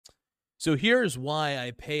So here's why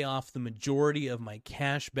I pay off the majority of my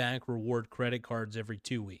cashback reward credit cards every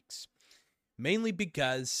 2 weeks. Mainly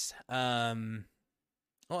because I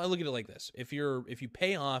look at it like this. If you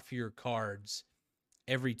pay off your cards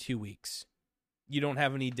every 2 weeks, you don't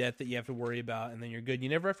have any debt that you have to worry about, and then you're good. You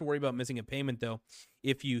never have to worry about missing a payment, though,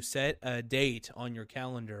 if you set a date on your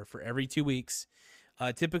calendar for every 2 weeks.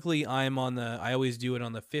 Typically, I always do it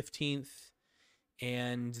on the 15th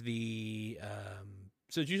and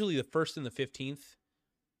so it's usually the 1st and the 15th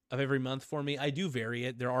of every month for me. I do vary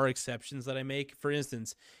it. There are exceptions that I make. For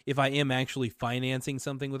instance, if I am actually financing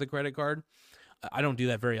something with a credit card, I don't do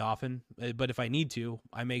that very often, but if I need to,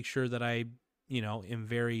 I make sure that I, am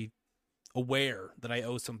very aware that I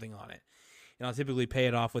owe something on it. And I'll typically pay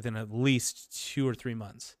it off within at least 2 or 3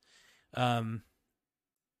 months.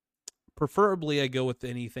 Preferably I go with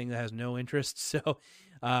anything that has no interest. So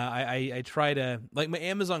I try to, like, my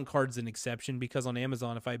Amazon card's an exception, because on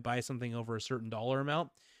Amazon, if I buy something over a certain dollar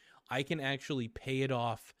amount, I can actually pay it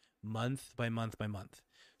off month by month by month.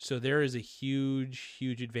 So there is a huge,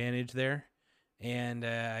 huge advantage there. And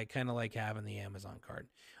I kind of like having the Amazon card.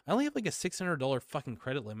 I only have like a $600 fucking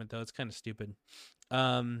credit limit, though. It's kind of stupid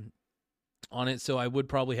on it. So I would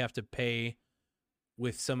probably have to pay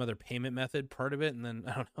with some other payment method part of it. And then,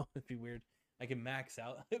 I don't know, it'd be weird. I can max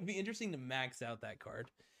out. It'd be interesting to max out that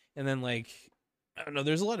card. And then, like, I don't know,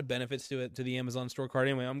 there's a lot of benefits to it, to the Amazon store card.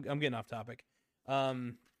 Anyway, I'm getting off topic. Let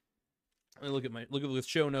me look at the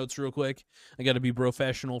show notes real quick. I got to be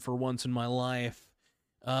professional for once in my life.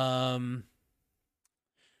 Where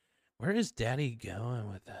is Daddy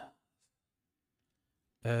going with that?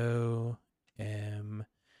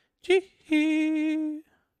 OMG.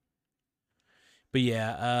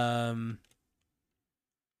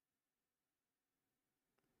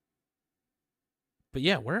 But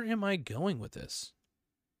yeah, where am I going with this?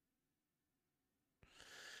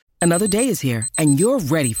 Another day is here, and you're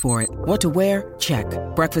ready for it. What to wear? Check.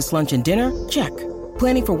 Breakfast, lunch, and dinner? Check.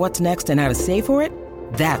 Planning for what's next and how to save for it?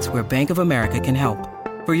 That's where Bank of America can help.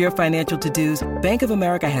 For your financial to-dos, Bank of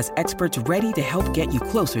America has experts ready to help get you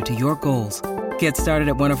closer to your goals. Get started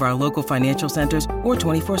at one of our local financial centers or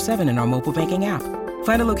 24/7 in our mobile banking app.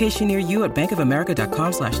 Find a location near you at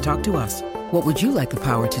bankofamerica.com/talktous. What would you like the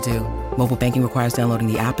power to do? Mobile banking requires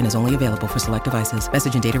downloading the app and is only available for select devices.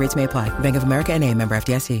 Message and data rates may apply. Bank of America N.A., member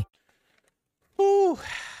FDIC. Ooh.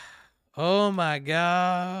 Oh my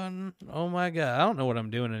God. Oh my God. I don't know what I'm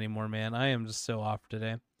doing anymore, man. I am just so off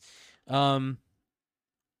today.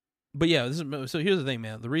 But yeah, so here's the thing,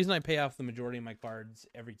 man. The reason I pay off the majority of my cards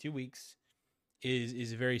every 2 weeks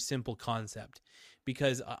is a very simple concept,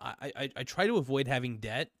 because I try to avoid having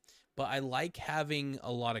debt, but I like having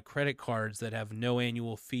a lot of credit cards that have no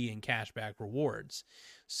annual fee and cashback rewards.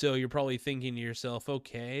 So you're probably thinking to yourself,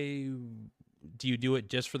 okay, do you do it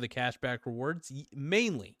just for the cashback rewards?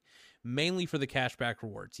 Mainly for the cashback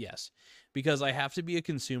rewards, yes. Because I have to be a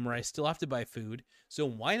consumer. I still have to buy food. So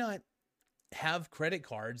why not have credit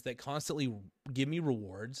cards that constantly give me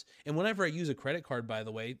rewards? And whenever I use a credit card, by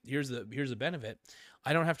the way, here's the benefit.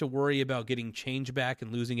 I don't have to worry about getting change back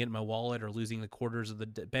and losing it in my wallet, or losing the quarters of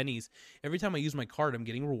the pennies. Every time I use my card, I'm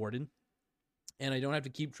getting rewarded, and I don't have to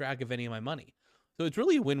keep track of any of my money. So it's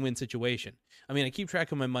really a win-win situation. I mean, I keep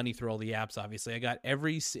track of my money through all the apps, obviously. I got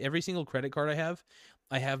every single credit card I have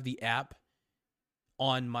the app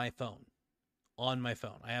on my phone. I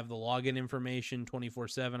have the login information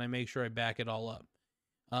 24/7. I make sure I back it all up.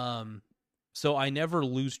 So I never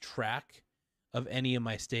lose track of any of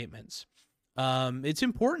my statements. It's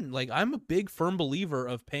important. Like, I'm a big firm believer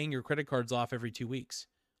of paying your credit cards off every 2 weeks,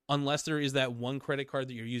 unless there is that one credit card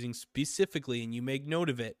that you're using specifically and you make note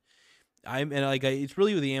of it. It's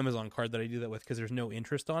really with the Amazon card that I do that with, because there's no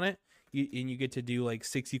interest on it. You get to do like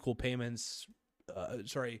 6 equal payments.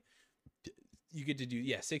 You get to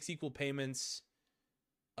do 6 equal payments.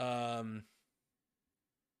 So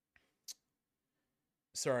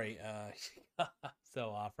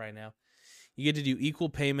off right now. You get to do equal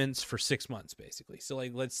payments for 6 months, basically. So,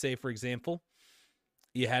 like, let's say, for example,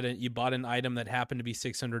 you bought an item that happened to be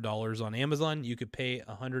 $600 on Amazon. You could pay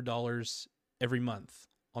 $100 every month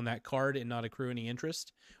on that card and not accrue any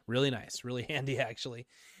interest. Really nice, really handy, actually.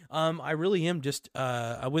 I really am just,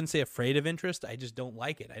 I wouldn't say afraid of interest. I just don't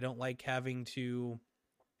like it. I don't like having to,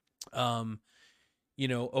 owe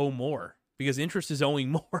more, because interest is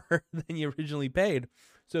owing more than you originally paid.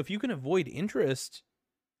 So if you can avoid interest,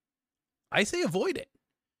 I say avoid it.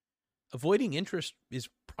 Avoiding interest is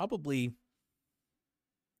probably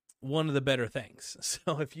one of the better things.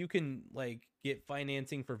 So if you can, like, get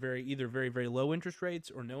financing for either very, very low interest rates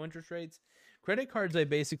or no interest rates. Credit cards I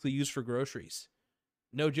basically use for groceries.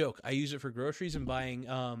 No joke. I use it for groceries and buying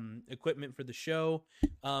equipment for the show.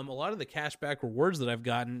 A lot of the cashback rewards that I've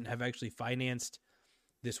gotten have actually financed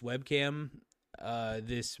this webcam,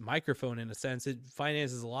 this microphone. In a sense, it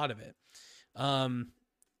finances a lot of it.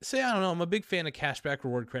 So I don't know. I'm a big fan of cashback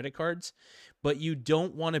reward credit cards, but you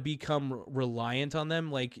don't want to become reliant on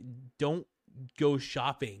them. Like, don't go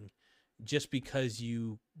shopping just because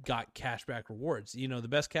you got cashback rewards. You know, the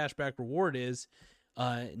best cashback reward is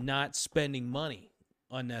not spending money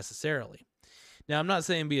unnecessarily. Now, I'm not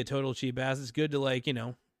saying be a total cheap ass. It's good to, like,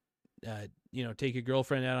 take your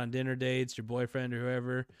girlfriend out on dinner dates, your boyfriend or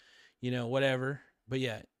whoever, whatever. But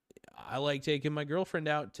yeah, I like taking my girlfriend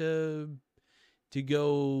out to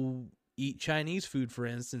go eat Chinese food, for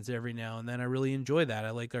instance, every now and then. I really enjoy that. I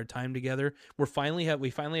like our time together. We finally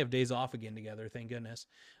have days off again together. Thank goodness.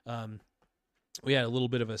 We had a little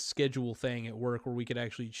bit of a schedule thing at work where we could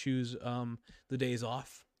actually choose the days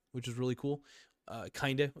off, which is really cool.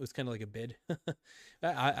 It was kind of like a bid.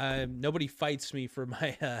 Nobody fights me for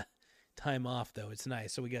my time off, though. It's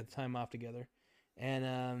nice. So we got the time off together. And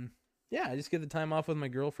I just get the time off with my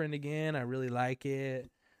girlfriend again. I really like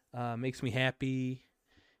it. Makes me happy.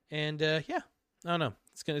 And I don't know.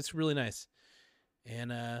 It's really nice.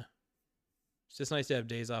 And it's just nice to have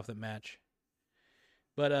days off that match.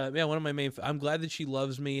 But one of my I'm glad that she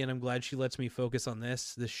loves me, and I'm glad she lets me focus on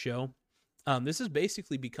this show. This has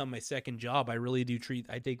basically become my second job. I really do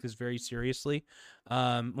I take this very seriously.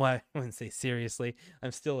 I wouldn't say seriously.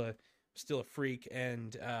 I'm still a freak,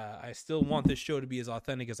 and I still want this show to be as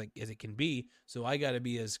authentic as it can be. So I got to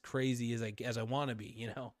be as crazy as I want to be.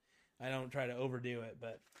 I don't try to overdo it.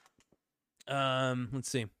 But let's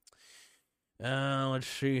see. Let's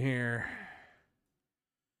see here.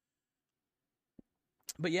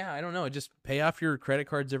 But yeah, I don't know. Just pay off your credit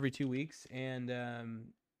cards every 2 weeks, and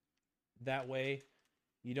that way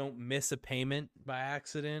you don't miss a payment by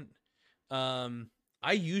accident.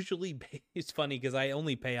 I usually it's funny because I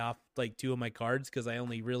only pay off like 2 of my cards because I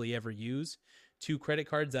only really ever use 2 credit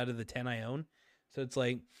cards out of the 10 I own. So it's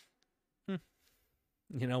like,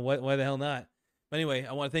 why the hell not? But anyway,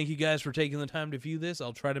 I want to thank you guys for taking the time to view this.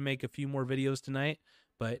 I'll try to make a few more videos tonight,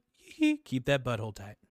 but keep that butthole tight.